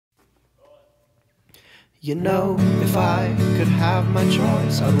You know, if I could have my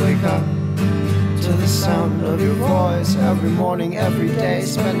choice, I'd wake up to the sound of your voice every morning, every day,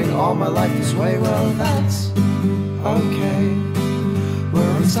 spending all my life this way. Well, that's okay.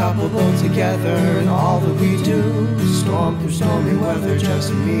 We're unstoppable together in all that we do. Storm through stormy weather,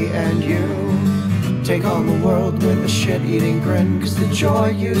 just me and you. Take on the world with a shit-eating grin, 'cause the joy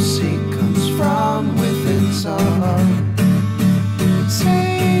you seek comes from within. So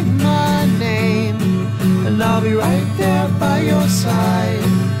say my name and I'll be right there by your side.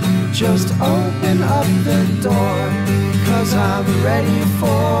 Just open up the door, 'cause I'm ready for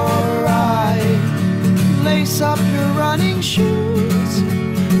a ride. Lace up your running shoes,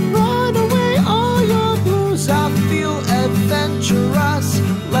 run away all your blues. I feel adventurous.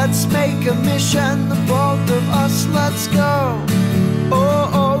 Let's make a mission, the both of us. Let's go. Oh,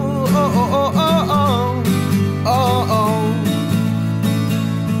 oh, oh, oh, oh, oh, oh, oh.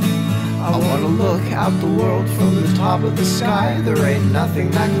 I wanna look out the world from the top of the sky. There ain't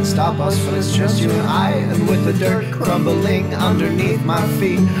nothing that can stop us, but it's just you and I. And with the dirt crumbling underneath my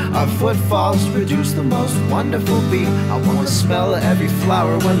feet, our footfalls produce the most wonderful beat. I wanna smell every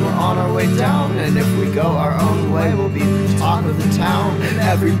flower when we're on our way down. And if we go our own way, we'll be the talk of the town. And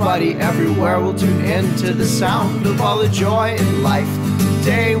everybody everywhere will tune in to the sound of all the joy in life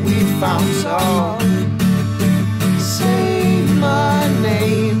today we found. So say my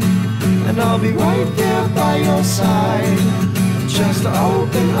name and I'll be right there by your side. Just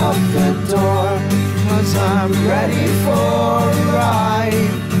open up the door, 'cause I'm ready for a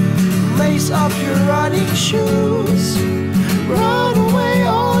ride. Lace up your running shoes, run away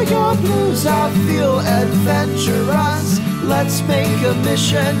all your blues. I feel adventurous. Let's make a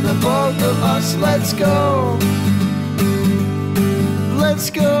mission, the both of us. Let's go. Let's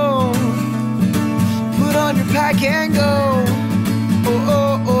go. Put on your pack and go. Oh,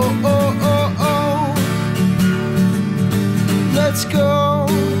 oh, oh, oh, oh, oh. Let's go.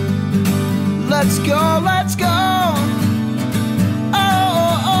 Let's go, let's go. Oh,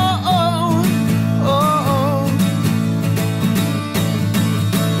 oh, oh, oh, oh.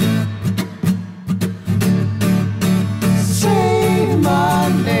 Say my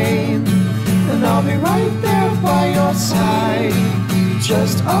name and I'll be right there by your side.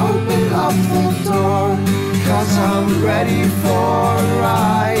 Just open up the door, 'cause I'm ready for a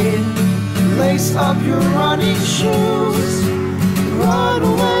ride. Lace up your running shoes, run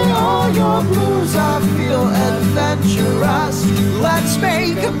away all your blues. I feel adventurous. Let's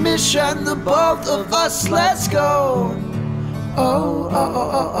make a mission, the both of us. Let's go. Oh, oh, oh,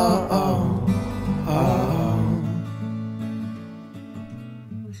 oh, oh, oh.